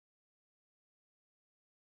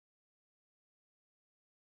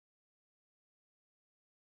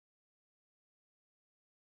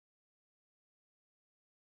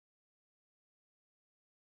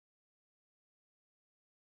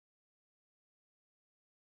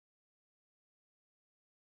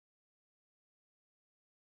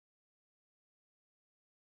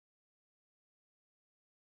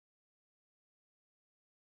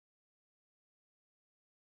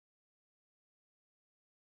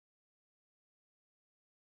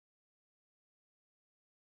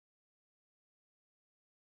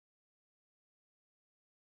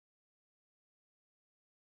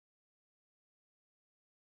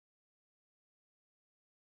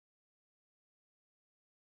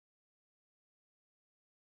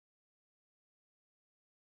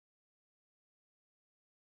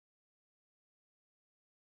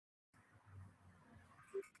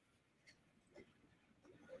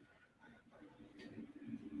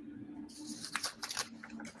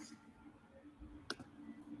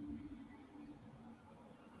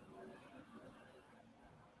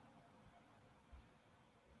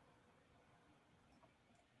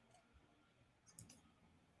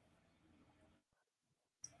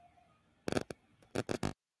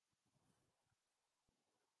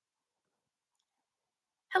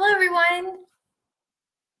Hello, everyone.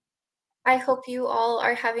 I hope you all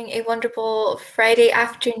are having a wonderful Friday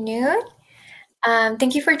afternoon.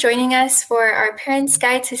 Thank you for joining us for our Parents'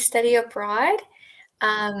 Guide to Study Abroad.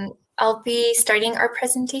 I'll be starting our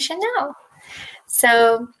presentation now.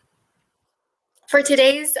 So for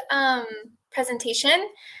today's presentation,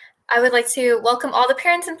 I would like to welcome all the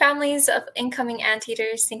parents and families of incoming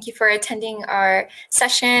Anteaters. Thank you for attending our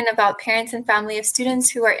session about parents and family of students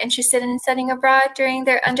who are interested in studying abroad during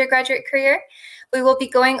their undergraduate career. We will be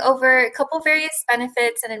going over a couple various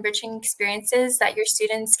benefits and enriching experiences that your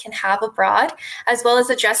students can have abroad, as well as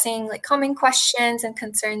addressing common questions and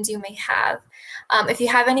concerns you may have. If you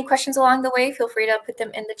have any questions along the way, feel free to put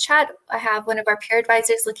them in the chat. I have one of our peer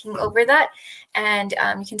advisors looking over that, and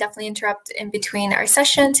you can definitely interrupt in between our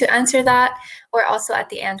session to answer that, or also at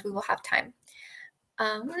the end, we will have time.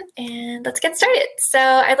 And let's get started. So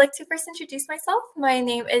I'd like to first introduce myself. My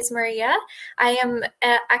name is Maria. I am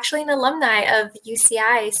actually an alumni of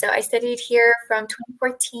UCI. So I studied here from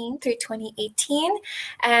 2014 through 2018,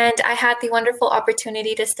 and I had the wonderful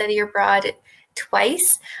opportunity to study abroad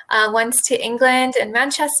twice, once to England and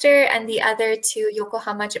Manchester, and the other to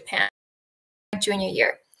Yokohama, Japan, my junior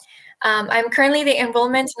year. I'm currently the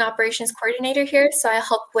Enrollment and Operations Coordinator here, so I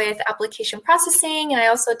help with application processing, and I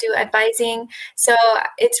also do advising. So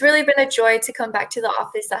it's really been a joy to come back to the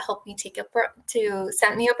office that helped me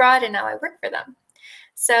send me abroad, and now I work for them.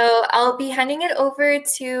 So I'll be handing it over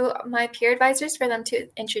to my peer advisors for them to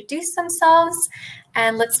introduce themselves,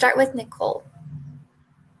 and let's start with Nicole.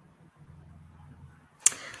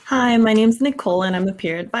 Hi, my name is Nicole, and I'm a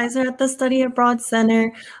peer advisor at the Study Abroad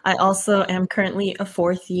Center. I also am currently a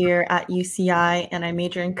fourth year at UCI, and I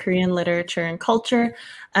major in Korean literature and culture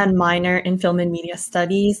and minor in film and media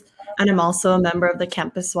studies. And I'm also a member of the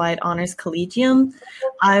campus-wide Honors Collegium.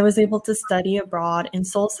 I was able to study abroad in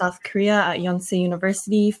Seoul, South Korea at Yonsei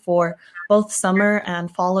University for both summer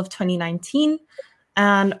and fall of 2019.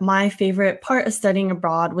 And my favorite part of studying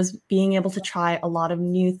abroad was being able to try a lot of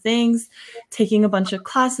new things, taking a bunch of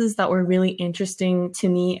classes that were really interesting to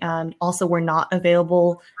me and also were not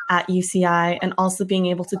available at UCI, and also being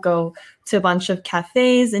able to go to a bunch of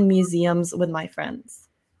cafes and museums with my friends.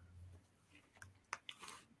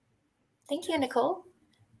 Thank you, Nicole.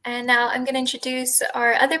 And now I'm going to introduce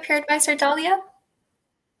our other peer advisor, Dahlia.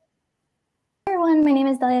 Hi everyone, my name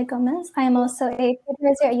is Dalia Gomez. I am also a peer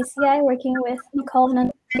advisor at UCI working with Nicole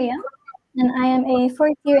and Andrea, and I am a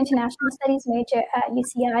fourth year international studies major at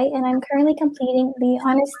UCI, and I'm currently completing the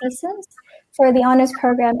honors thesis for the honors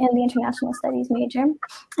program in the international studies major.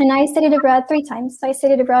 And I studied abroad 3 times. So I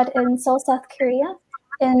studied abroad in Seoul, South Korea,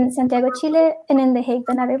 in Santiago, Chile, and in The Hague,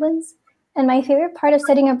 the Netherlands. And my favorite part of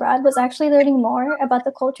studying abroad was actually learning more about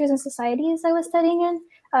the cultures and societies I was studying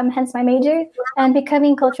in, hence my major, and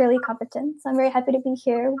becoming culturally competent. So I'm very happy to be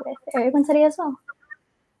here with everyone today as well.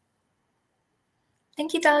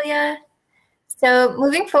 Thank you, Dahlia. So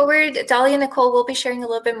moving forward, Dahlia and Nicole will be sharing a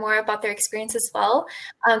little bit more about their experience as well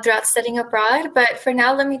throughout studying abroad. But for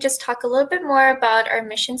now, let me just talk a little bit more about our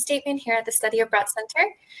mission statement here at the Study Abroad Center.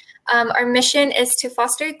 Our mission is to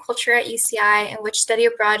foster a culture at UCI in which study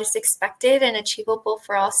abroad is expected and achievable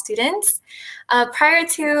for all students. Prior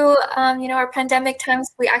to our pandemic times,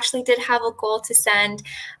 we actually did have a goal to send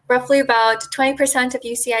roughly about 20% of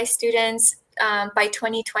UCI students by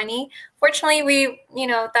 2020. Fortunately,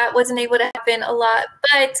 that wasn't able to happen a lot,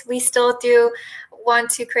 but we still do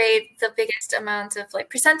want to create the biggest amount of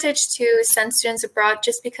percentage to send students abroad,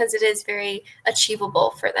 just because it is very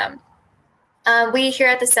achievable for them. We here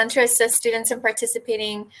at the center assist students in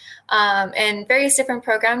participating in various different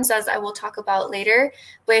programs, as I will talk about later,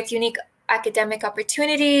 with unique academic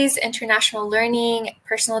opportunities, international learning,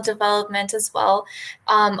 personal development as well,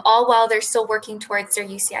 all while they're still working towards their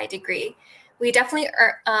UCI degree. We definitely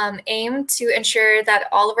aim to ensure that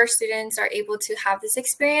all of our students are able to have this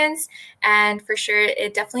experience, and for sure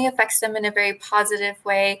it definitely affects them in a very positive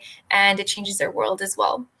way, and it changes their world as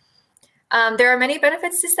well. There are many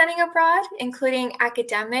benefits to studying abroad, including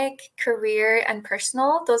academic, career, and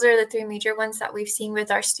personal. Those are the 3 major ones that we've seen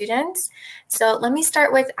with our students. So let me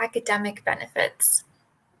start with academic benefits.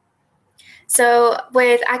 So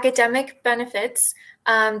with academic benefits,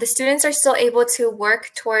 the students are still able to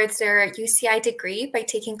work towards their UCI degree by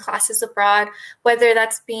taking classes abroad, whether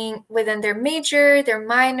that's being within their major, their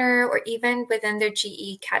minor, or even within their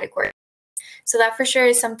GE category. So that for sure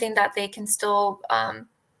is something that they can still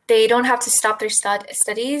they don't have to stop their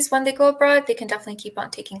studies when they go abroad. They can definitely keep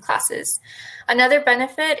on taking classes. Another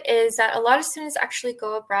benefit is that a lot of students actually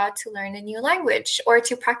go abroad to learn a new language or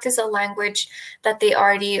to practice a language that they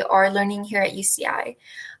already are learning here at UCI.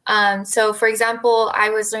 So for example, I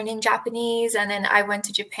was learning Japanese and then I went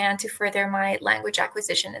to Japan to further my language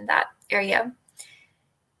acquisition in that area.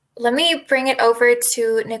 Let me bring it over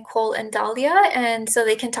to Nicole and Dahlia, and so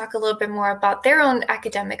they can talk a little bit more about their own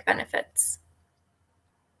academic benefits.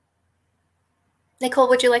 Nicole,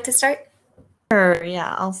 would you like to start? Sure,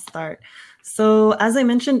 yeah, I'll start. So, as I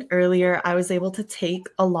mentioned earlier, I was able to take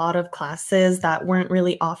a lot of classes that weren't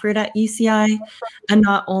really offered at UCI. And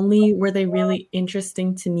not only were they really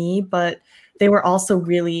interesting to me, but they were also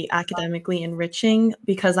really academically enriching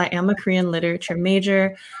because I am a Korean literature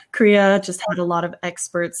major. Korea just had a lot of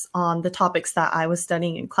experts on the topics that I was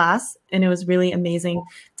studying in class. And it was really amazing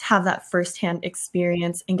to have that firsthand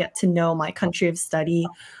experience and get to know my country of study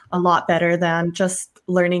a lot better than just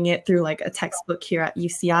learning it through like a textbook here at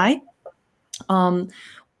UCI.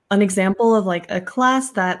 An example of like a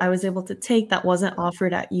class that I was able to take that wasn't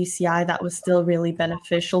offered at UCI that was still really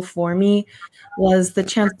beneficial for me was the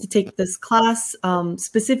chance to take this class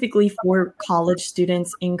specifically for college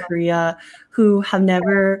students in Korea who have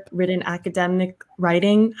never written academic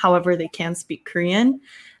writing. However, they can speak Korean.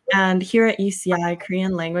 And here at UCI,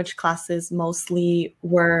 Korean language classes mostly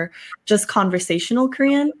were just conversational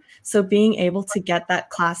Korean. So being able to get that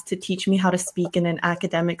class to teach me how to speak in an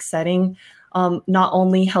academic setting not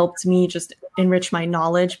only helped me just enrich my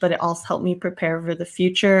knowledge, but it also helped me prepare for the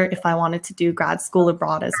future if I wanted to do grad school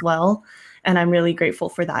abroad as well. And I'm really grateful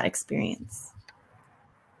for that experience.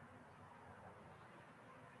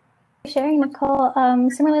 Sharing, Nicole.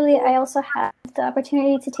 Similarly, I also had the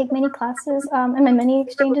opportunity to take many classes in my many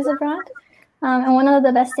exchanges abroad. And one of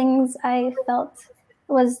the best things I felt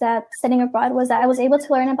was that studying abroad was that I was able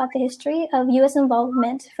to learn about the history of U.S.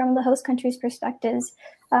 involvement from the host country's perspectives.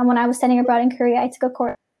 When I was studying abroad in Korea, I took a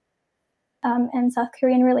course in South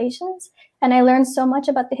Korean relations, and I learned so much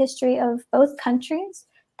about the history of both countries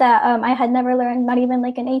that I had never learned, not even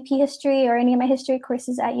like an AP history or any of my history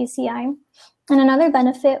courses at UCI. And another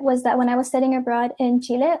benefit was that when I was studying abroad in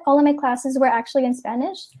Chile, all of my classes were actually in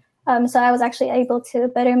Spanish. So I was actually able to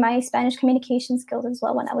better my Spanish communication skills as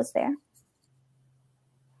well when I was there.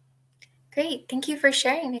 Great. Thank you for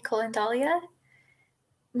sharing, Nicole and Dahlia.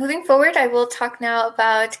 Moving forward, I will talk now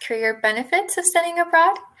about career benefits of studying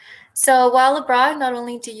abroad. So while abroad, not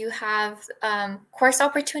only do you have course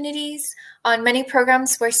opportunities on many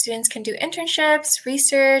programs where students can do internships,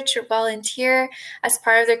 research, or volunteer as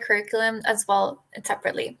part of their curriculum as well and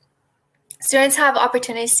separately. Students have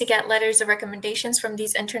opportunities to get letters of recommendations from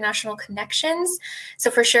these international connections. So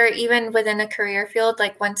for sure, even within a career field,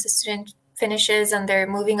 like once a student finishes and they're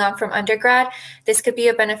moving on from undergrad, this could be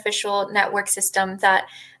a beneficial network system that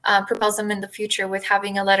propels them in the future with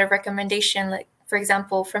having a letter of recommendation, like for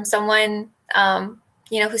example, from someone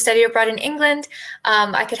who studied abroad in England.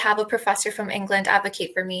 I could have a professor from England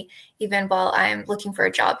advocate for me even while I'm looking for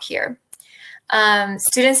a job here.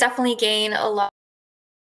 Students definitely gain a lot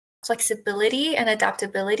of flexibility and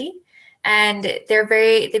adaptability, and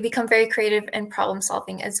they become very creative in problem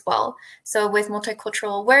solving as well. So with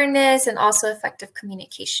multicultural awareness and also effective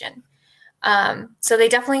communication. So they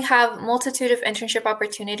definitely have a multitude of internship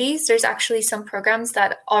opportunities. There's actually some programs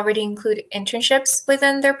that already include internships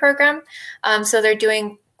within their program. So they're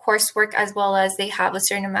doing coursework as well as they have a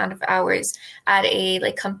certain amount of hours at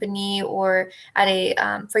a company or at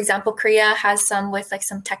for example, Korea has some with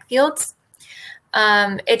some tech fields.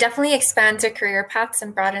 It definitely expands their career paths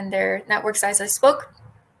and broaden their networks, as I spoke.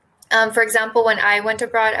 For example, when I went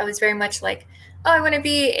abroad, I was very much like, oh, I want to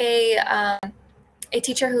be a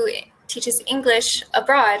teacher who teaches English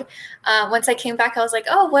abroad. Once I came back, I was like,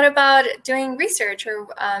 oh, what about doing research? Or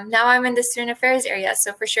now I'm in the student affairs area.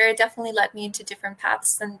 So for sure, it definitely led me into different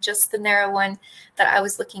paths than just the narrow one that I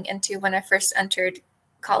was looking into when I first entered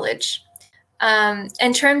college.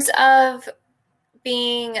 In terms of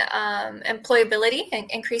being employability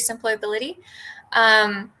and increased employability,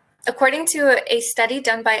 according to a study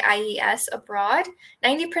done by IES abroad,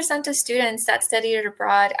 90% of students that studied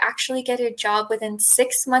abroad actually get a job within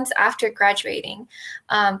 6 months after graduating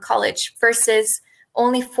college, versus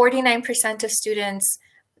only 49% of students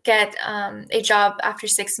get a job after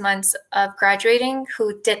 6 months of graduating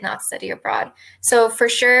who did not study abroad. So for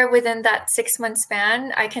sure, within that 6-month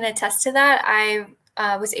span, I can attest to that. I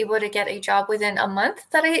was able to get a job within a month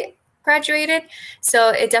that I graduated. So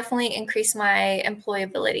it definitely increased my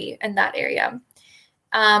employability in that area.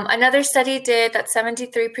 Another study did that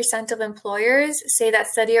 73% of employers say that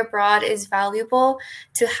study abroad is valuable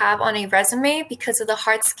to have on a resume because of the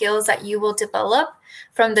hard skills that you will develop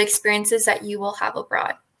from the experiences that you will have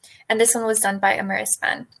abroad. And this one was done by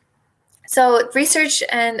Amerispan. So research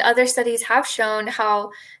and other studies have shown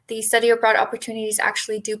how the study abroad opportunities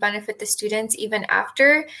actually do benefit the students even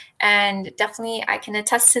after, and definitely I can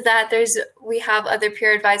attest to that. We have other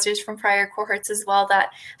peer advisors from prior cohorts as well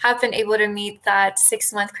that have been able to meet that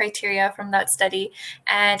 6-month criteria from that study,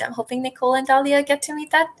 and I'm hoping Nicole and Dahlia get to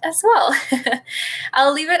meet that as well.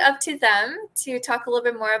 I'll leave it up to them to talk a little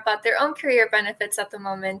bit more about their own career benefits at the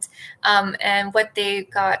moment, and what they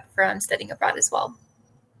got from studying abroad as well.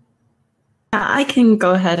 I can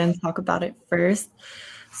go ahead and talk about it first.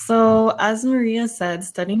 So, as Maria said,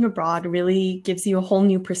 studying abroad really gives you a whole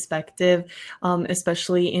new perspective,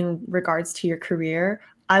 especially in regards to your career.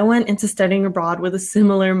 I went into studying abroad with a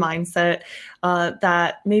similar mindset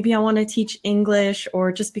that maybe I want to teach English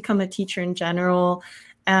or just become a teacher in general.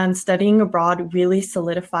 And studying abroad really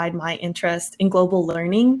solidified my interest in global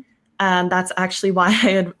learning. And that's actually why I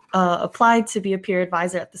had applied to be a peer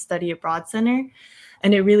advisor at the Study Abroad Center.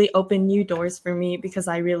 And it really opened new doors for me because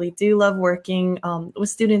I really do love working with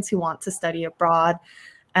students who want to study abroad.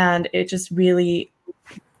 And it just really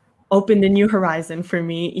opened a new horizon for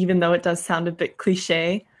me, even though it does sound a bit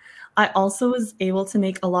cliche. I also was able to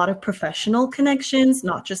make a lot of professional connections,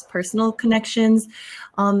 not just personal connections.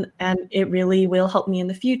 And it really will help me in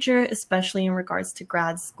the future, especially in regards to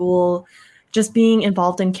grad school. Just being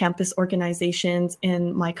involved in campus organizations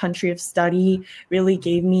in my country of study really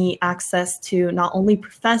gave me access to not only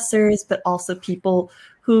professors, but also people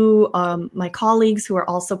who, my colleagues who are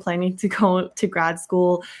also planning to go to grad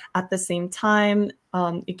school at the same time.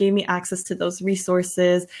 It gave me access to those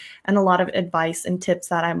resources and a lot of advice and tips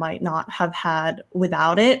that I might not have had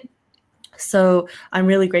without it. So I'm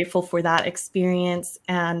really grateful for that experience.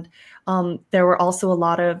 And there were also a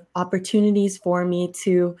lot of opportunities for me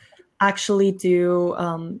to actually do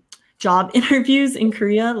job interviews in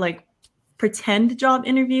Korea, like pretend job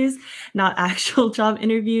interviews, not actual job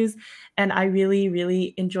interviews. And I really,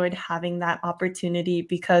 really enjoyed having that opportunity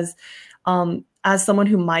because as someone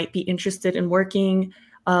who might be interested in working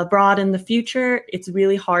abroad in the future, it's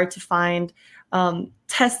really hard to find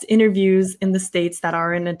test interviews in the States that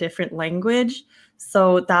are in a different language.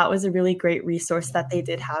 So that was a really great resource that they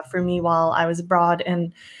did have for me while I was abroad.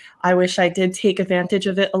 And I wish I did take advantage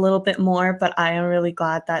of it a little bit more, but I am really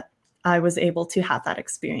glad that I was able to have that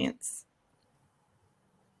experience.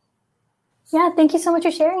 Yeah, thank you so much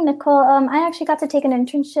for sharing, Nicole. I actually got to take an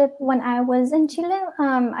internship when I was in Chile.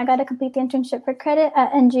 I got to complete the internship for credit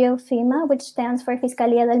at NGO FEMA, which stands for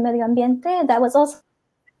Fiscalía del Medio Ambiente. That was also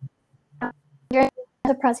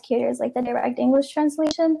the prosecutors, like the direct English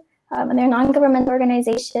translation. And they're a non-governmental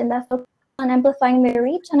organization that focuses on amplifying their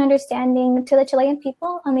reach and understanding to the Chilean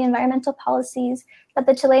people on the environmental policies that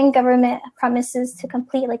the Chilean government promises to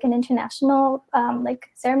complete, like in international like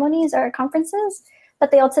ceremonies or conferences,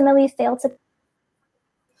 but they ultimately fail to.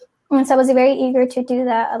 And so I was very eager to do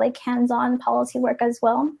that, like hands-on policy work as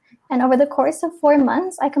well. And over the course of 4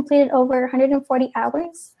 months, I completed over 140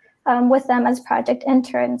 hours with them as project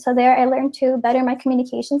intern. So there I learned to better my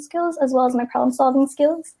communication skills as well as my problem-solving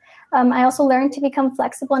skills. I also learned to become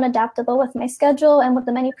flexible and adaptable with my schedule and with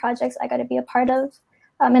the many projects I got to be a part of.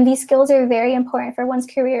 And these skills are very important for one's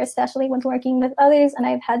career, especially when working with others. And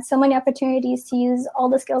I've had so many opportunities to use all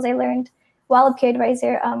the skills I learned while a peer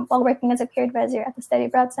advisor, while working as a peer advisor at the Study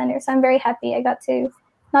Abroad Center. So I'm very happy I got to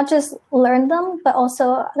not just learn them, but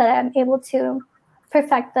also that I'm able to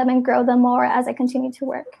perfect them and grow them more as I continue to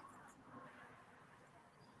work.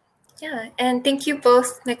 Yeah, and thank you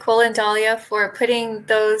both, Nicole and Dahlia, for putting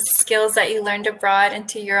those skills that you learned abroad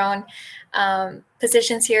into your own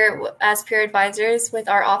positions here as peer advisors with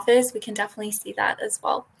our office. We can definitely see that as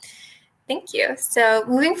well. Thank you. So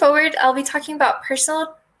moving forward, I'll be talking about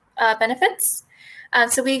personal benefits.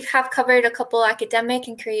 So we have covered a couple academic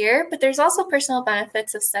and career, but there's also personal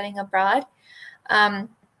benefits of studying abroad.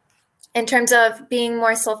 In terms of being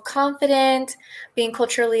more self-confident, being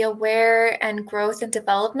culturally aware, and growth and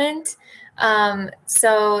development.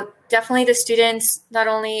 So definitely the students not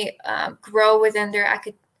only grow within their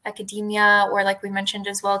academia or, like we mentioned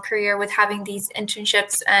as well, career with having these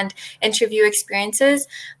internships and interview experiences,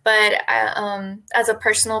 but as a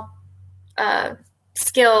personal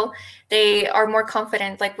skill, they are more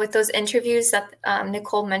confident. Like with those interviews that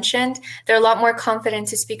Nicole mentioned, they're a lot more confident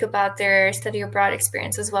to speak about their study abroad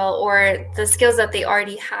experience as well, or the skills that they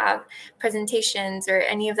already have, presentations or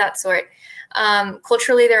any of that sort.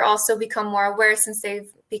 Culturally, they're also become more aware since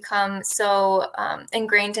they've become so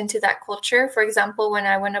ingrained into that culture. For example, when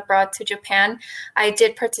I went abroad to Japan, I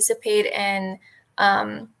did participate in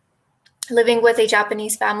living with a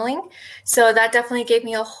Japanese family. So that definitely gave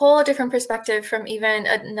me a whole different perspective from even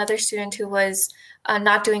another student who was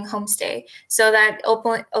not doing homestay. So that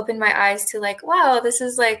opened my eyes to like, wow, this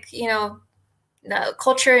is like, the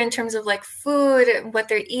culture in terms of like food, what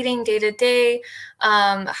they're eating day to day,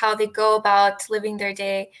 how they go about living their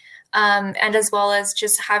day, and as well as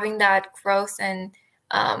just having that growth and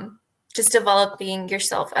just developing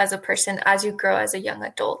yourself as a person as you grow as a young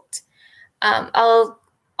adult. I'll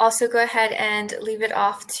also go ahead and leave it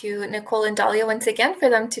off to Nicole and Dahlia once again for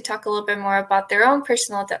them to talk a little bit more about their own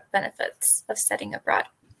personal benefits of studying abroad.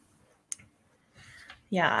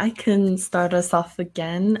 Yeah, I can start us off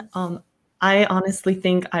again. I honestly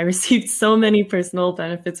think I received so many personal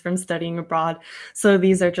benefits from studying abroad. So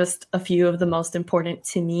these are just a few of the most important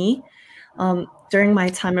to me. During my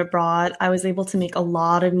time abroad, I was able to make a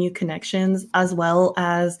lot of new connections as well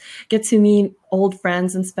as get to meet old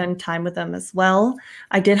friends and spend time with them as well.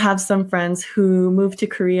 I did have some friends who moved to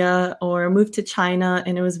Korea or moved to China,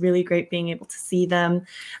 and it was really great being able to see them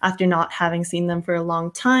after not having seen them for a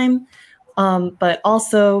long time. But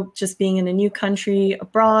also just being in a new country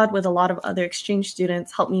abroad with a lot of other exchange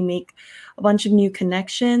students helped me make a bunch of new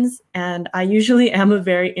connections. And I usually am a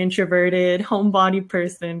very introverted, homebody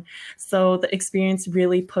person. So the experience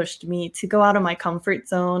really pushed me to go out of my comfort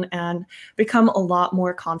zone and become a lot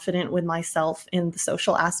more confident with myself in the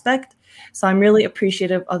social aspect. So I'm really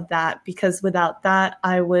appreciative of that, because without that,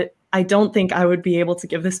 I don't think I would be able to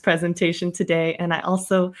give this presentation today. And I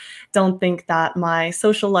also don't think that my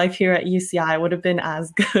social life here at UCI would have been as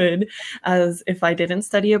good as if I didn't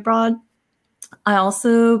study abroad. I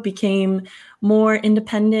also became more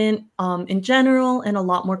independent in general and a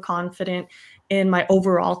lot more confident in my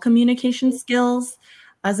overall communication skills.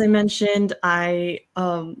 As I mentioned, I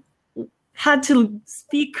had to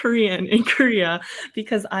speak Korean in Korea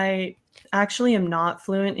because I actually am not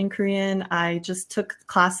fluent in Korean. I just took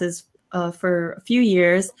classes for a few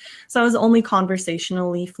years. So I was only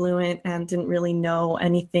conversationally fluent and didn't really know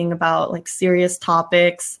anything about like serious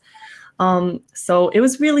topics. So it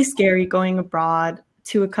was really scary going abroad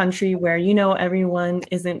to a country where, everyone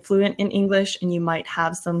isn't fluent in English and you might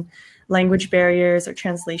have some language barriers or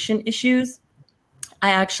translation issues. I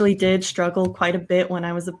actually did struggle quite a bit when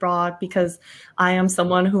I was abroad because I am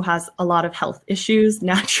someone who has a lot of health issues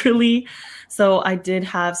naturally. So I did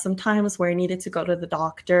have some times where I needed to go to the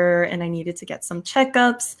doctor and I needed to get some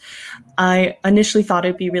checkups. I initially thought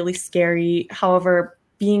it'd be really scary. However,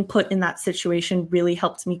 being put in that situation really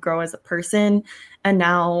helped me grow as a person. And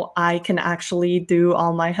now I can actually do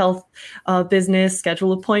all my health business,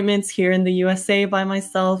 schedule appointments here in the USA by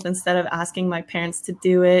myself instead of asking my parents to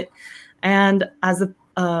do it. And as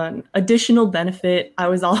an additional benefit, I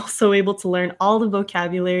was also able to learn all the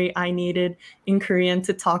vocabulary I needed in Korean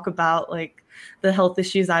to talk about like the health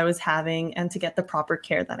issues I was having and to get the proper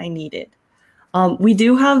care that I needed. We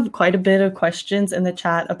do have quite a bit of questions in the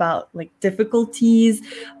chat about like difficulties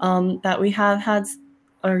that we have had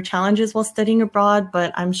or challenges while studying abroad,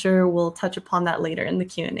 but I'm sure we'll touch upon that later in the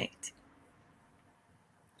Q&A.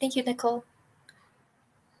 Thank you, Nicole.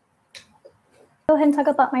 Go ahead and talk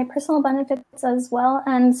about my personal benefits as well.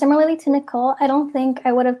 And similarly to Nicole, I don't think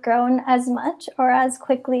I would have grown as much or as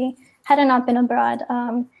quickly had I not been abroad.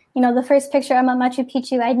 The first picture I'm at Machu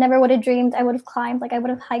Picchu, I never would have dreamed I would have climbed, like I would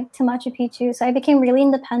have hiked to Machu Picchu. So I became really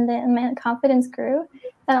independent and my confidence grew.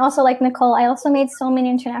 And also like Nicole, I also made so many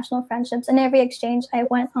international friendships. In every exchange I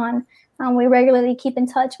went on, we regularly keep in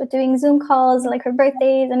touch with doing Zoom calls, like for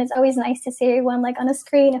birthdays. And it's always nice to see everyone like on a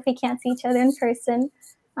screen if we can't see each other in person.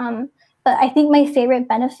 But I think my favorite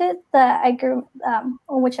benefit that I grew,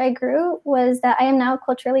 which I grew, was that I am now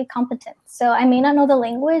culturally competent. So I may not know the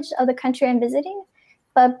language of the country I'm visiting,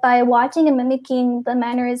 but by watching and mimicking the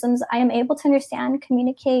mannerisms, I am able to understand,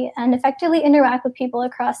 communicate, and effectively interact with people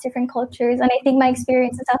across different cultures. And I think my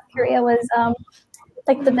experience in South Korea was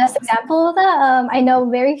like the best example of that. I know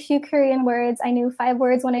very few Korean words. I knew 5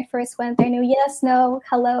 words when I first went there. I knew yes, no,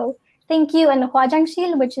 hello, thank you, and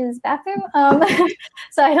화장실, which is bathroom.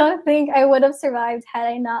 So I don't think I would have survived had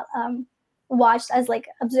I not watched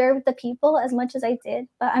observed the people as much as I did.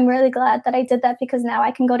 But I'm really glad that I did that because now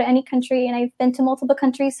I can go to any country, and I've been to multiple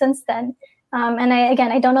countries since then. And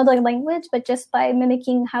I don't know the language, but just by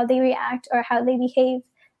mimicking how they react or how they behave,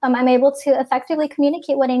 I'm able to effectively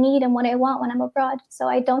communicate what I need and what I want when I'm abroad. So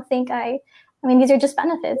I don't think these are just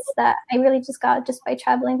benefits that I really just got just by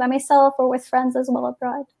traveling by myself or with friends as well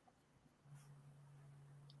abroad.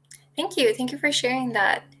 Thank you. Thank you for sharing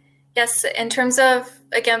that. Yes, in terms of,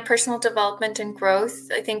 again, personal development and growth,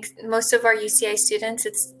 I think most of our UCI students,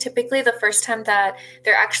 it's typically the first time that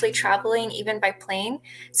they're actually traveling, even by plane.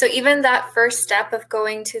 So even that first step of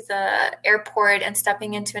going to the airport and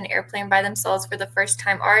stepping into an airplane by themselves for the first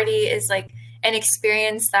time already is like an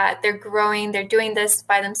experience that they're growing, they're doing this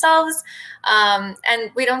by themselves.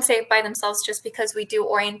 And we don't say it by themselves just because we do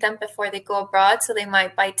orient them before they go abroad. So they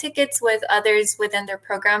might buy tickets with others within their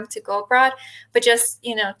program to go abroad. But just,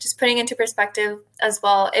 just putting into perspective as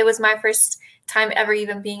well, it was my first time ever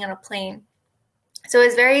even being on a plane. So it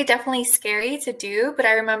was very definitely scary to do, but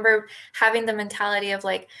I remember having the mentality of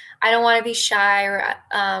like, I don't want to be shy, or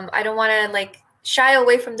I don't want to like shy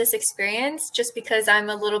away from this experience just because I'm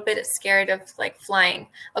a little bit scared of like flying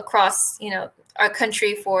across, our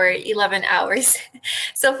country for 11 hours.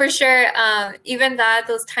 So for sure, even that,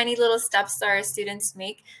 those tiny little steps that our students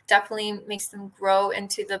make definitely makes them grow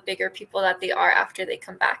into the bigger people that they are after they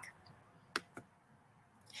come back.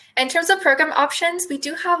 In terms of program options, we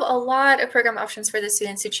do have a lot of program options for the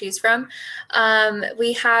students to choose from.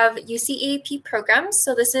 We have UCAP programs.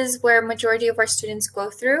 So this is where majority of our students go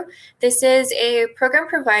through. This is a program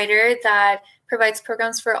provider that provides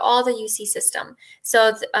programs for all the UC system.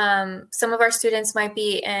 So some of our students might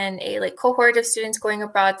be in a cohort of students going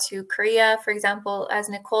abroad to Korea, for example, as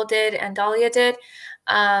Nicole did and Dahlia did.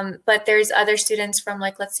 But there's other students from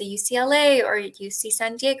let's say UCLA or UC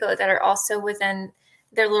San Diego that are also within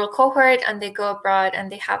their little cohort, and they go abroad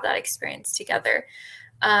and they have that experience together.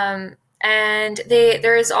 And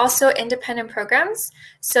there is also independent programs.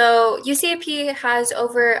 So UCAP has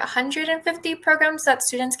over 150 programs that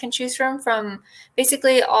students can choose from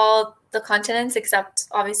basically all the continents except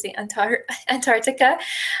obviously Antarctica.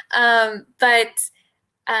 But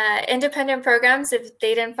independent programs, if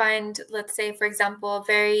they didn't find, let's say, for example, a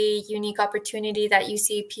very unique opportunity that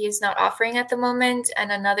UCAP is not offering at the moment,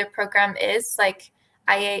 and another program is like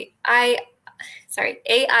AIFS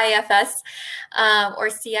or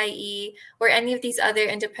CIE or any of these other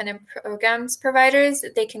independent programs providers,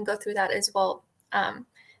 they can go through that as well.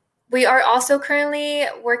 We are also currently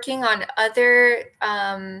working on other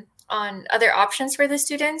options for the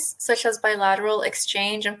students, such as bilateral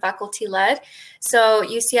exchange and faculty-led. So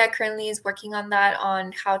UCI currently is working on that,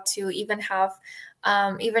 on how to even have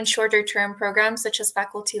even shorter term programs such as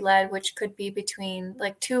faculty-led, which could be between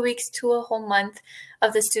 2 weeks to a whole month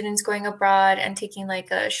of the students going abroad and taking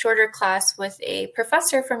a shorter class with a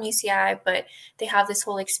professor from UCI, but they have this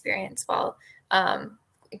whole experience while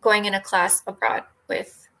going in a class abroad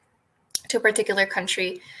to a particular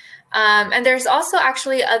country. And there's also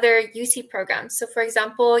actually other UC programs. So for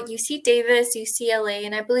example, UC Davis, UCLA,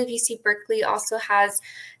 and I believe UC Berkeley also has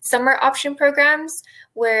summer option programs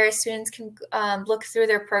where students can look through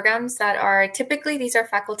their programs that are typically, these are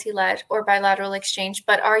faculty-led or bilateral exchange,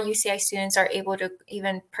 but our UCI students are able to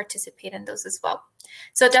even participate in those as well.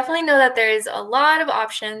 So definitely know that there is a lot of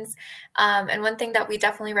options. And one thing that we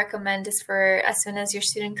definitely recommend is for as soon as your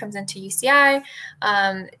student comes into UCI,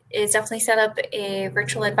 is definitely set up a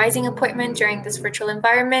virtual advising appointment during this virtual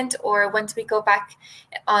environment, or once we go back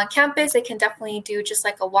on campus, they can definitely do just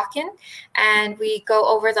like a walk-in, and we go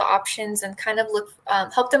over the options and kind of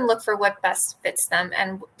help them look for what best fits them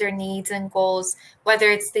and their needs and goals, whether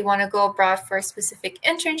it's they want to go abroad for a specific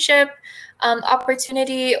internship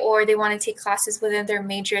opportunity, or they want to take classes within their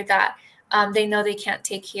major that they know they can't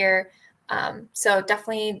take here. So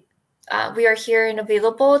definitely we are here and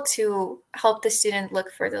available to help the student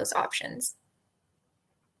look for those options.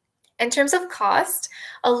 In terms of cost,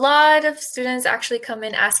 a lot of students actually come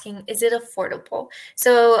in asking, is it affordable?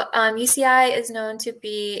 So UCI is known to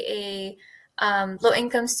be a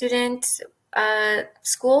low-income student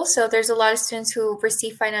school. So there's a lot of students who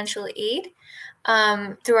receive financial aid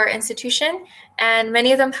through our institution. And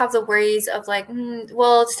many of them have the worries of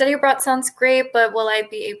well, study abroad sounds great, but will I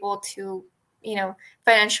be able to,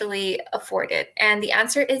 financially afford it? And the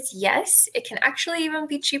answer is yes. It can actually even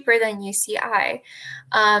be cheaper than UCI.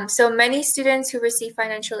 So many students who receive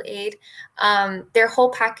financial aid, their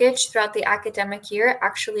whole package throughout the academic year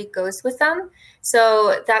actually goes with them.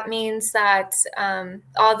 So that means that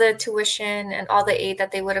all the tuition and all the aid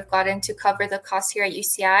that they would have gotten to cover the cost here at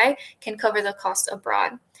UCI can cover the cost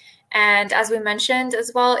abroad. And as we mentioned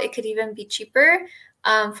as well, it could even be cheaper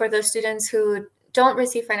for those students who don't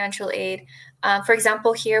receive financial aid. For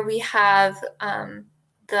example, here we have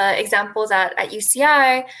the example that at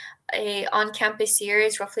UCI, a on-campus year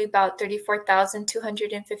is roughly about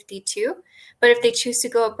 34,252. But if they choose to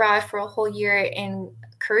go abroad for a whole year in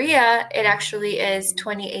Korea, it actually is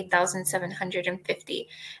 28,750.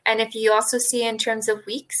 And if you also see in terms of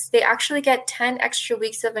weeks, they actually get 10 extra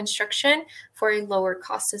weeks of instruction for a lower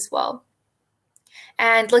cost as well.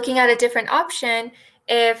 And looking at a different option,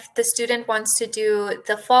 if the student wants to do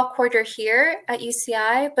the fall quarter here at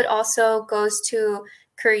UCI, but also goes to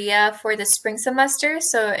Korea for the spring semester.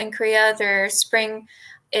 So in Korea, their spring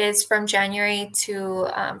is from January to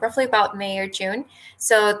roughly about May or June.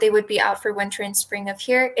 So they would be out for winter and spring of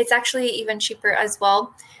here. It's actually even cheaper as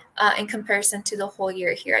well in comparison to the whole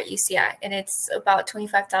year here at UCI. And it's about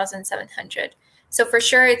 25,700. So for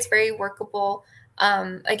sure, it's very workable.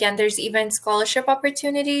 Again, there's even scholarship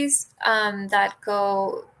opportunities that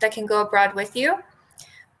can go abroad with you.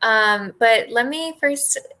 But let me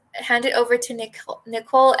first hand it over to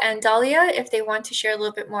Nicole and Dahlia if they want to share a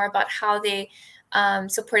little bit more about how they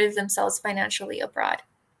supported themselves financially abroad.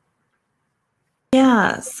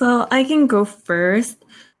 Yeah, so I can go first.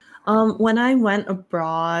 When I went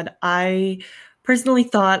abroad, I personally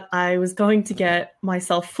thought I was going to get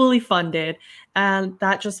myself fully funded, and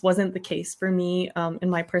that just wasn't the case for me in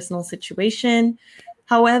my personal situation.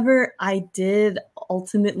 However, I did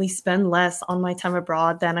ultimately spend less on my time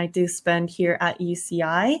abroad than I do spend here at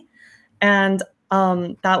UCI. And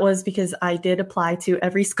that was because I did apply to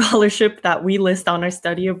every scholarship that we list on our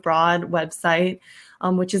study abroad website,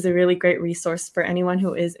 which is a really great resource for anyone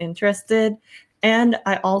who is interested. And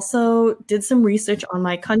I also did some research on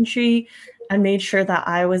my country and made sure that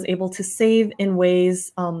I was able to save in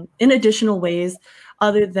ways, in additional ways,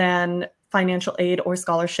 other than financial aid or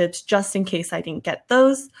scholarships, just in case I didn't get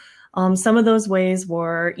those. Some of those ways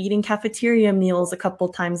were eating cafeteria meals a couple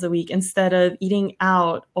times a week instead of eating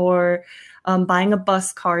out, or buying a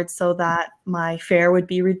bus card so that my fare would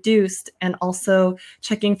be reduced, and also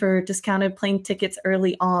checking for discounted plane tickets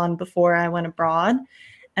early on before I went abroad.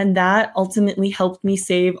 And that ultimately helped me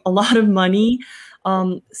save a lot of money,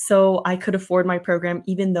 so I could afford my program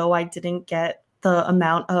even though I didn't get the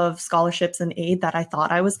amount of scholarships and aid that I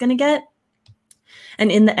thought I was going to get.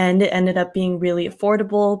 And in the end, it ended up being really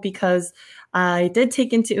affordable because I did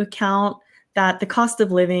take into account that the cost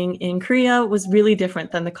of living in Korea was really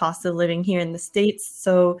different than the cost of living here in the States.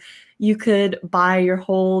 So you could buy your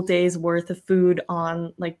whole day's worth of food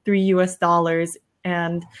on like $3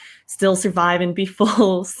 and still survive and be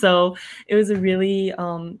full. So it was a really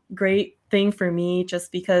great thing for me,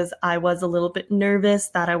 just because I was a little bit nervous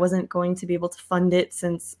that I wasn't going to be able to fund it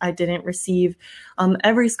since I didn't receive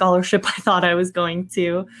every scholarship I thought I was going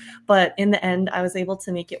to. But in the end, I was able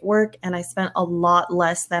to make it work, and I spent a lot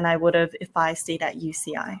less than I would have if I stayed at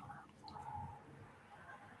UCI.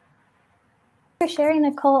 For sharing,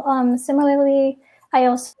 Nicole. Similarly, I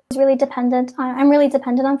also was really dependent. I'm really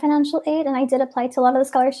dependent on financial aid, and I did apply to a lot of the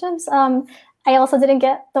scholarships. I also didn't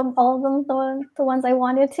get all of them, the ones I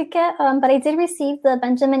wanted to get, but I did receive the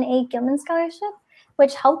Benjamin A. Gilman Scholarship,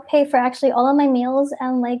 which helped pay for actually all of my meals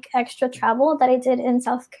and like extra travel that I did in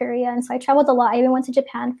South Korea. And so I traveled a lot. I even went to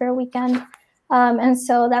Japan for a weekend. And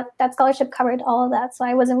so that scholarship covered all of that. So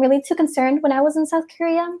I wasn't really too concerned when I was in South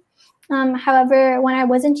Korea. However, when I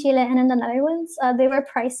was in Chile and in the Netherlands, they were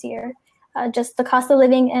pricier. Just the cost of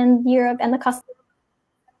living in Europe and the cost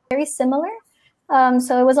very similar.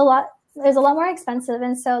 So it was a lot more expensive.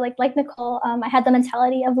 And so like Nicole, I had the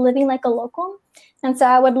mentality of living like a local. And so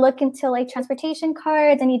I would look into like transportation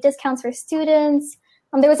cards, any discounts for students.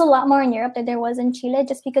 There was a lot more in Europe than there was in Chile,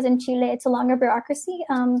 just because in Chile it's a longer bureaucracy.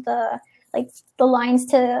 The lines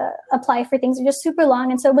to apply for things are just super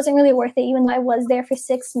long. And so it wasn't really worth it, even though I was there for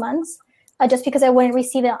 6 months, just because I wouldn't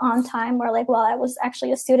receive it on time, or like while I was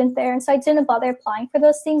actually a student there. And so I didn't bother applying for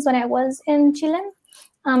those things when I was in Chile.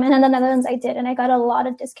 And in the Netherlands, I did, and I got a lot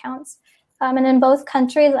of discounts. And in both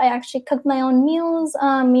countries, I actually cooked my own meals.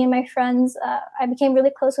 Me and my friends, I became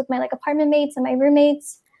really close with my like apartment mates and my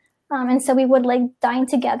roommates. And so we would like dine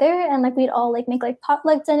together, and like we'd all like make like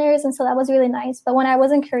potluck dinners. And so that was really nice. But when I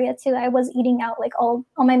was in Korea too, I was eating out like all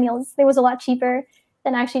my meals. They was a lot cheaper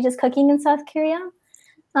than actually just cooking in South Korea.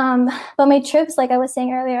 But my trips, like I was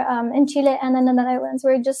saying earlier, in Chile and in the Netherlands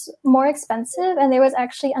were just more expensive, and there was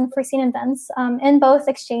actually unforeseen events on both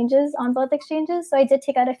exchanges. So I did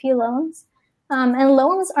take out a few loans, and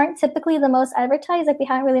loans aren't typically the most advertised. Like we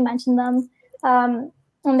haven't really mentioned them,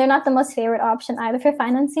 and they're not the most favorite option either for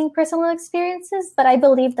financing personal experiences. But I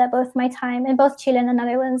believe that both my time in both Chile and the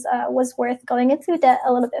Netherlands was worth going into debt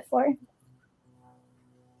a little bit for.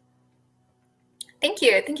 Thank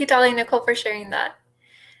you, Dahlia and Nicole, for sharing that.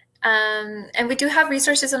 And we do have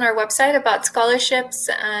resources on our website about scholarships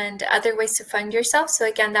and other ways to fund yourself. So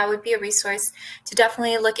again, that would be a resource to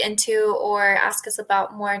definitely look into or ask us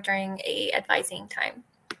about more during a advising time.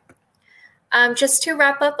 Just to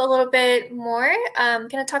wrap up a little bit more, I'm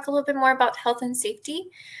going to talk a little bit more about health and safety.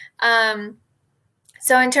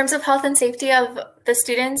 So in terms of health and safety of the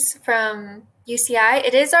students from UCI,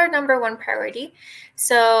 it is our #1 priority.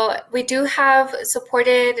 So we do have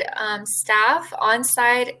supported staff on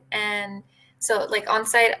site, and so like on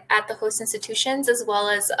site at the host institutions, as well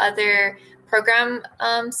as other program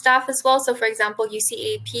staff as well. So for example,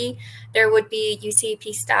 UCAP, there would be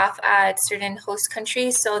UCAP staff at certain host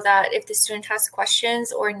countries, so that if the student has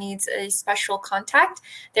questions or needs a special contact,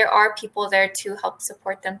 there are people there to help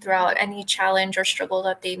support them throughout any challenge or struggle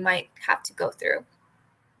that they might have to go through.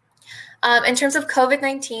 In terms of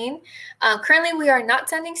COVID-19, currently we are not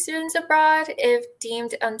sending students abroad if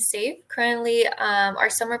deemed unsafe. Currently, our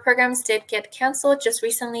summer programs did get canceled just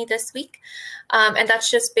recently this week, and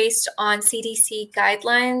that's just based on CDC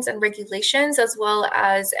guidelines and regulations, as well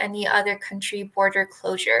as any other country border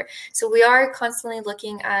closure. So we are constantly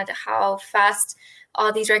looking at how fast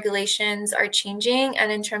all these regulations are changing,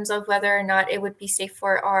 and in terms of whether or not it would be safe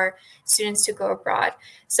for our students to go abroad.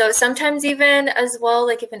 So sometimes even as well,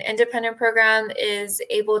 like if an independent program is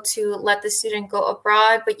able to let the student go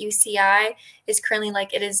abroad, but UCI is currently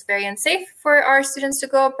like it is very unsafe for our students to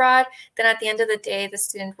go abroad, then at the end of the day, the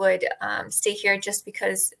student would stay here just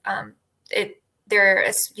because they're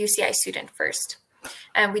a UCI student first.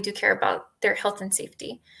 And we do care about their health and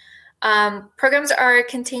safety. Programs are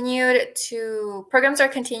continuing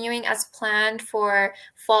as planned for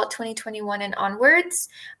fall 2021 and onwards.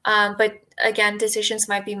 But again, decisions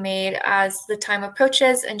might be made as the time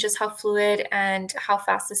approaches and just how fluid and how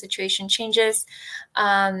fast the situation changes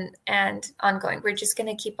and ongoing. We're just going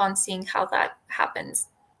to keep on seeing how that happens.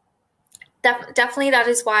 Definitely, that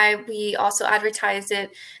is why we also advertise it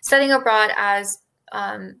studying abroad as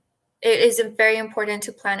it is very important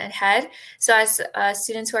to plan ahead. So as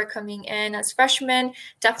students who are coming in as freshmen,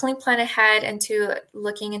 definitely plan ahead into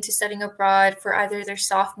looking into studying abroad for either their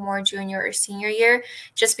sophomore, junior, or senior year,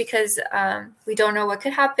 just because we don't know what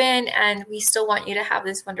could happen, and we still want you to have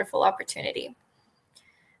this wonderful opportunity.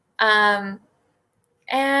 And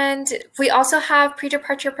we also have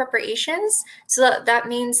pre-departure preparations. So that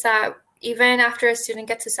means that even after a student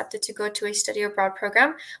gets accepted to go to a study abroad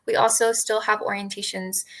program, we also still have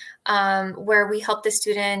orientations where we help the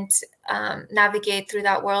student navigate through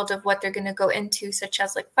that world of what they're going to go into, such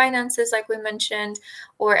as like finances, like we mentioned,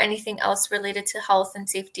 or anything else related to health and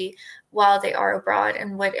safety while they are abroad,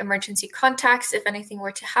 and what emergency contacts, if anything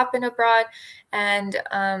were to happen abroad, and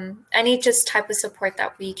any just type of support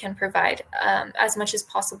that we can provide as much as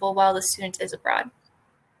possible while the student is abroad.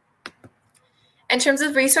 In terms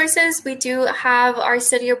of resources, we do have our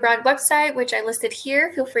Study Abroad website, which I listed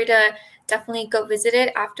here. Feel free to definitely go visit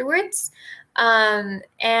it afterwards.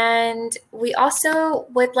 And we also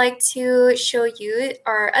would like to show you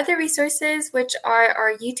our other resources, which are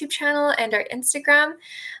our YouTube channel and our Instagram,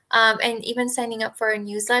 and even signing up for our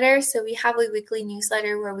newsletter. So we have a weekly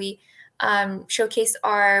newsletter where we showcase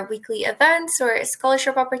our weekly events or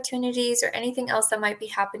scholarship opportunities or anything else that might be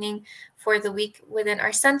happening for the week within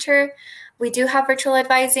our center. We do have virtual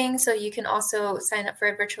advising, so you can also sign up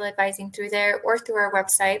for virtual advising through there or through our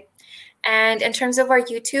website. And in terms of our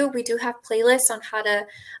YouTube, we do have playlists on how to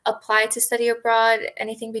apply to study abroad,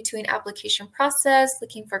 anything between application process,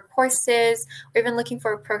 looking for courses, or even looking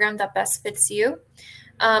for a program that best fits you,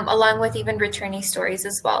 along with even returnee stories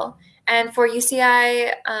as well. And for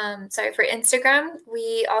UCI, for Instagram,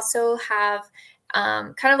 we also have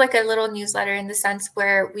kind of like a little newsletter in the sense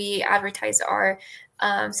where we advertise our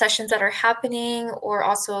sessions that are happening, or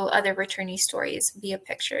also other returnee stories via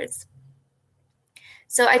pictures.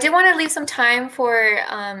 So I did want to leave some time for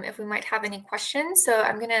if we might have any questions. So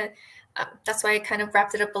I'm going to, that's why I kind of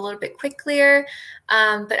wrapped it up a little bit quicker.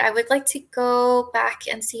 But I would like to go back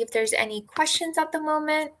and see if there's any questions at the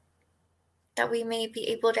moment that we may be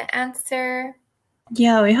able to answer.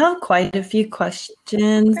 Yeah, we have quite a few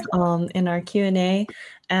questions in our Q&A.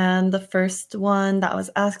 And the first one that was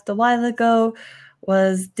asked a while ago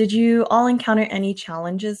was, did you all encounter any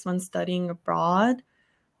challenges when studying abroad?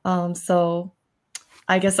 So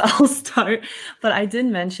I guess I'll start, but I did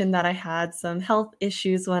mention that I had some health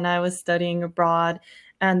issues when I was studying abroad,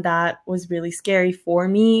 and that was really scary for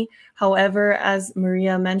me. However, as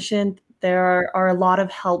Maria mentioned, there are a lot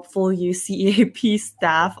of helpful UCAP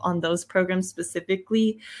staff on those programs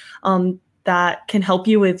specifically. that can help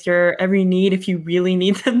you with your every need if you really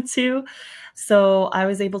need them to. So I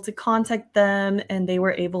was able to contact them, and they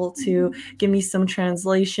were able to give me some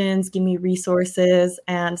translations, give me resources,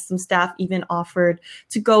 and some staff even offered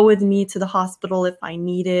to go with me to the hospital if I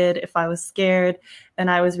needed, if I was scared.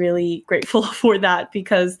 And I was really grateful for that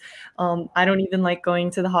because I don't even like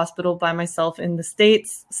going to the hospital by myself in the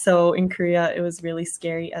States. So in Korea, it was really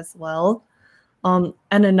scary as well. And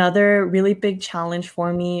another really big challenge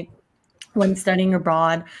for me when studying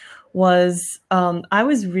abroad was I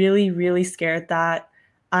was really, really scared that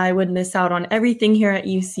I would miss out on everything here at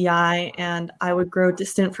UCI and I would grow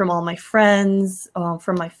distant from all my friends,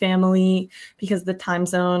 from my family, because the time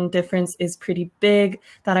zone difference is pretty big,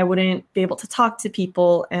 that I wouldn't be able to talk to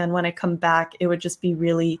people. And when I come back, it would just be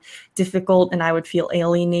really difficult and I would feel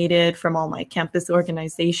alienated from all my campus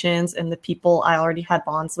organizations and the people I already had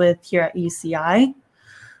bonds with here at UCI.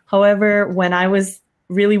 However, when I was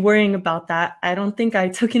really worrying about that, I don't think I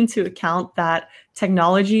took into account that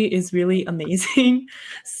technology is really amazing.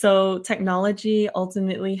 So technology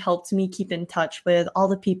ultimately helped me keep in touch with all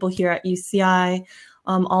the people here at UCI,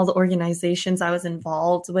 all the organizations I was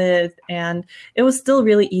involved with. And it was still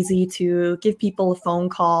really easy to give people a phone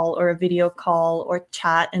call or a video call or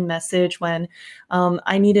chat and message when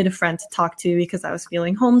I needed a friend to talk to because I was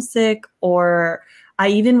feeling homesick, or I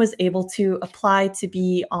even was able to apply to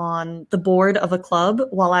be on the board of a club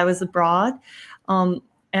while I was abroad.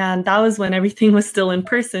 And that was when everything was still in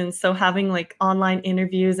person. So having like online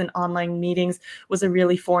interviews and online meetings was a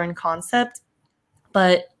really foreign concept.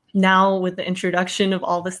 But now with the introduction of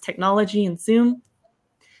all this technology and Zoom,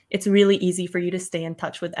 it's really easy for you to stay in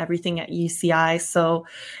touch with everything at UCI. So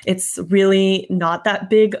it's really not that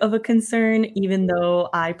big of a concern, even though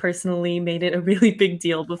I personally made it a really big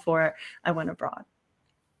deal before I went abroad.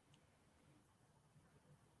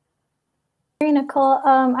 Nicole,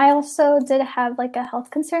 I also did have like a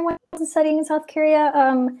health concern when I was studying in South Korea.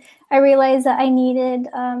 I realized that I needed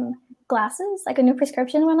glasses, like a new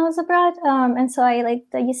prescription when I was abroad. And so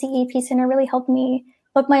the UCEP Center really helped me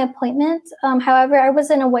book my appointment. However, I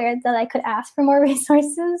wasn't aware that I could ask for more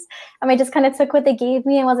resources. I just kind of took what they gave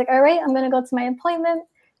me and was like, all right, I'm going to go to my appointment.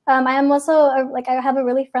 I am also I have a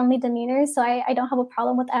really friendly demeanor, so I don't have a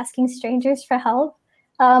problem with asking strangers for help.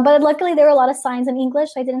 But luckily, there were a lot of signs in English.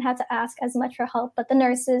 I didn't have to ask as much for help. But the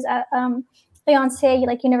nurses at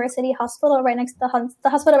Yonsei, University Hospital, right next to the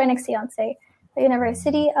hospital right next to Yonsei, the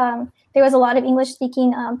university, there was a lot of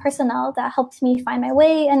English-speaking personnel that helped me find my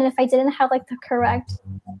way. And if I didn't have the correct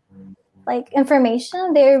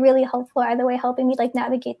information, they were really helpful either way, helping me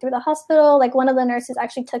navigate through the hospital. One of the nurses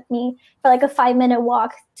actually took me for a 5-minute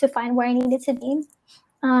walk to find where I needed to be.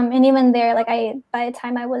 And even there, by the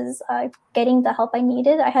time I was getting the help I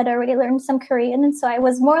needed, I had already learned some Korean. And so I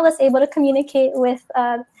was more or less able to communicate with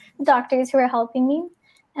doctors who were helping me.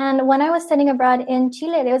 And when I was studying abroad in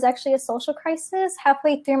Chile, there was actually a social crisis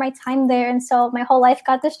halfway through my time there. And so my whole life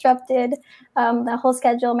got disrupted, the whole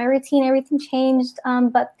schedule, my routine, everything changed.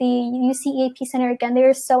 But the UCEAP Center, again, they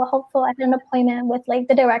were so helpful. I had an appointment with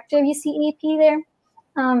the director of UCEAP there.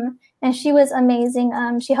 And she was amazing.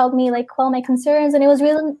 She helped me quell my concerns, and it was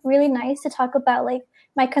really, really nice to talk about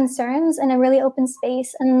my concerns in a really open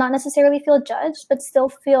space and not necessarily feel judged, but still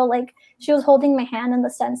feel like she was holding my hand in the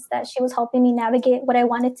sense that she was helping me navigate what I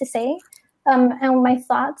wanted to say and my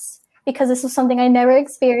thoughts, because this was something I never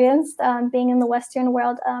experienced being in the Western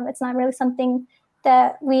world. It's not really something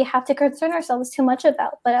that we have to concern ourselves too much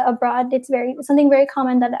about, but abroad it's something very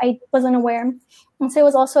common that I wasn't aware. And so it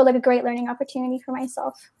was also a great learning opportunity for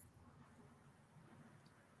myself.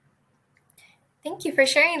 Thank you for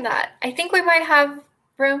sharing that. I think we might have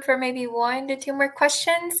room for maybe 1 to 2 more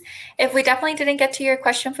questions. If we definitely didn't get to your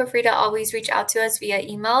question, feel free to always reach out to us via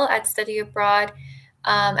email at studyabroad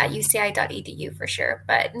at uci.edu for sure.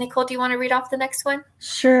 But Nicole, do you want to read off the next one?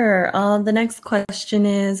 Sure. The next question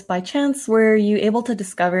is, by chance, were you able to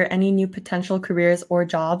discover any new potential careers or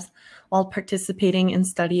jobs while participating in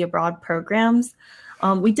study abroad programs?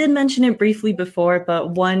 We did mention it briefly before,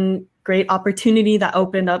 but one great opportunity that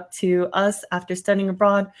opened up to us after studying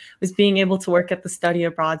abroad was being able to work at the Study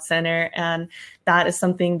Abroad Center. And that is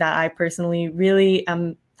something that I personally really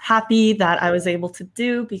am happy that I was able to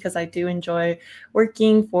do, because I do enjoy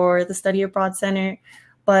working for the Study Abroad Center.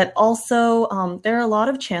 But also, there are a lot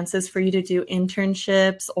of chances for you to do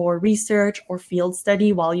internships or research or field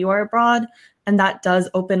study while you are abroad. And that does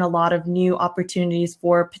open a lot of new opportunities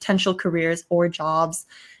for potential careers or jobs.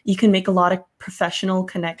 You can make a lot of professional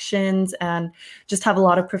connections and just have a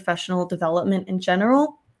lot of professional development in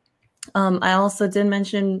general. I also did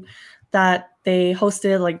mention that they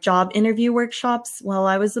hosted job interview workshops while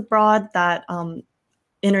I was abroad that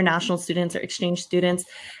international students or exchange students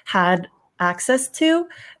had access to.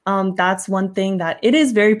 That's one thing that it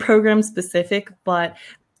is very program specific, but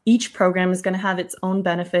each program is going to have its own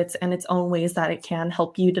benefits and its own ways that it can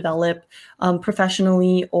help you develop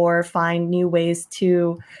professionally or find new ways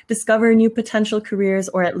to discover new potential careers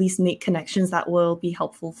or at least make connections that will be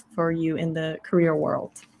helpful for you in the career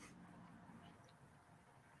world.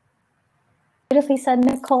 Beautifully said,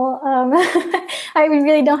 Nicole. I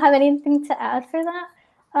really don't have anything to add for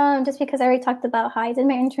that, just because I already talked about how I did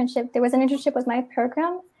my internship. There was an internship with my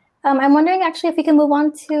program. I'm wondering actually if we can move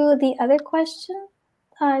on to the other question.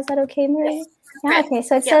 Is that okay, Marie? Yes. Yeah, okay.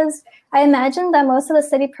 So it says, I imagine that most of the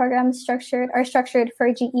study programs are structured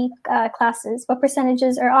for GE classes. What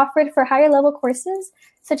percentages are offered for higher level courses,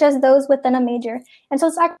 such as those within a major? And so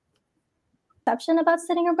it's actually perception about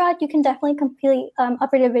studying abroad. You can definitely complete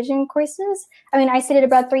upper division courses. I mean, I studied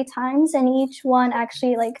abroad 3 times, and each one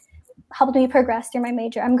actually helped me progress through my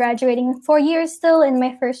major. I'm graduating in 4 years still. In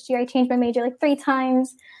my first year, I changed my major 3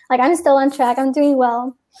 times. I'm still on track. I'm doing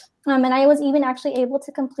well. And I was even actually able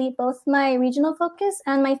to complete both my regional focus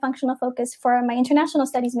and my functional focus for my international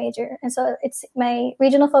studies major. And so my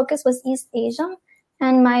regional focus was East Asia,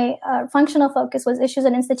 and my functional focus was issues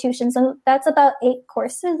and institutions. And that's about 8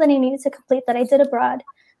 courses that I needed to complete that I did abroad.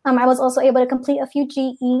 I was also able to complete a few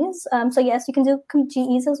GEs. So yes, you can do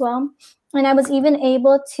GEs as well. And I was even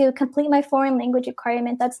able to complete my foreign language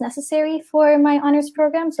requirement that's necessary for my honors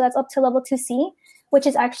program. So that's up to level 2C, which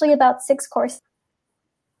is actually about 6 courses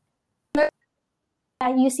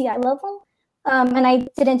at UCI level. And I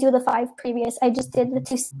didn't do the 5 previous. I just did the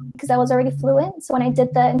 2 because I was already fluent. So when I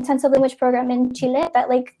did the intensive language program in Chile,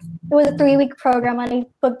 it was a 3-week program, and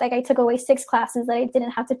I took away 6 classes that I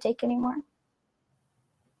didn't have to take anymore.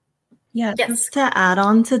 Yeah, just to add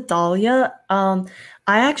on to Dahlia, I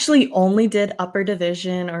actually only did upper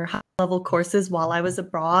division or high level courses while I was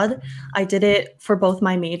abroad. I did it for both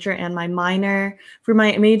my major and my minor. For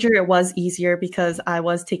my major, it was easier because I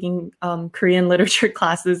was taking Korean literature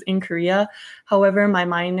classes in Korea. However, my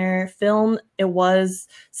minor film, it was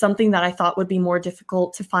something that I thought would be more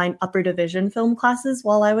difficult to find upper division film classes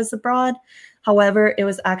while I was abroad. However, it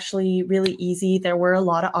was actually really easy. There were a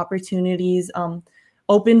lot of opportunities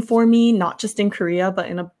open for me, not just in Korea, but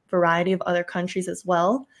in a variety of other countries as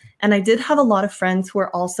well. And I did have a lot of friends who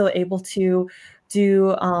were also able to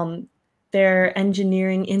do their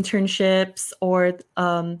engineering internships or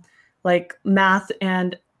math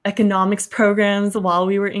and economics programs while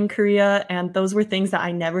we were in Korea. And those were things that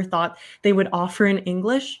I never thought they would offer in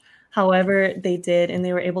English. However, they did, and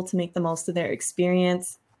they were able to make the most of their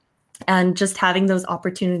experience. And just having those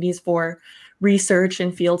opportunities for research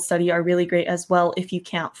and field study are really great as well. If you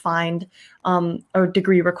can't find a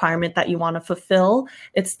degree requirement that you want to fulfill,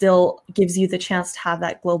 it still gives you the chance to have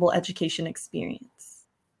that global education experience.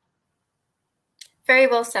 Very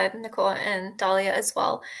well said, Nicole and Dahlia as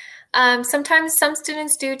well. Sometimes some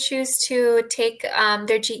students do choose to take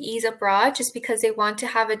their GEs abroad just because they want to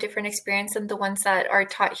have a different experience than the ones that are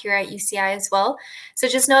taught here at UCI as well. So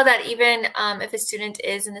just know that even if a student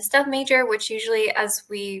is in a STEM major, which usually, as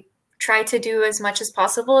we try to do as much as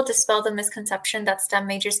possible, dispel the misconception that STEM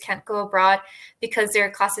majors can't go abroad because their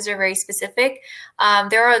classes are very specific.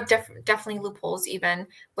 There are definitely loopholes even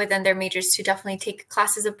within their majors to definitely take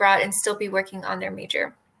classes abroad and still be working on their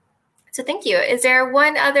major. So thank you. Is there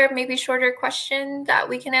one other maybe shorter question that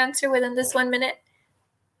we can answer within this 1 minute?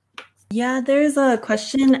 Yeah, there's a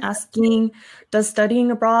question asking, does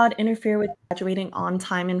studying abroad interfere with graduating on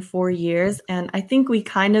time in 4 years? And I think we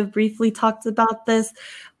kind of briefly talked about this,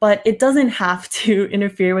 but it doesn't have to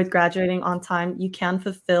interfere with graduating on time. You can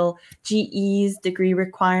fulfill GEs, degree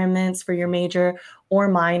requirements for your major or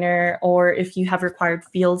minor, or if you have required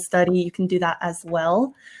field study, you can do that as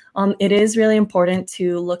well. It is really important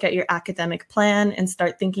to look at your academic plan and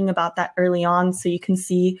start thinking about that early on so you can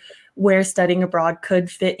see where studying abroad could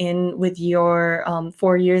fit in with your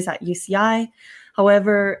 4 years at UCI.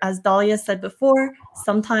 However, as Dahlia said before,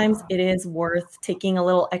 sometimes it is worth taking a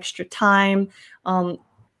little extra time.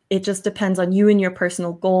 It just depends on you and your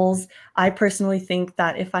personal goals. I personally think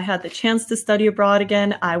that if I had the chance to study abroad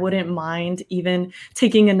again, I wouldn't mind even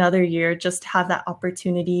taking another year just to have that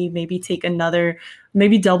opportunity, maybe take another,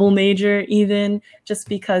 maybe double major even, just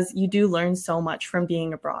because you do learn so much from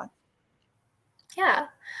being abroad. Yeah.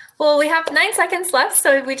 Well, we have 9 seconds left,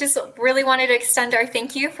 so we just really wanted to extend our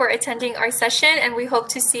thank you for attending our session, and we hope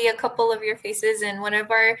to see a couple of your faces in one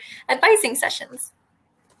of our advising sessions.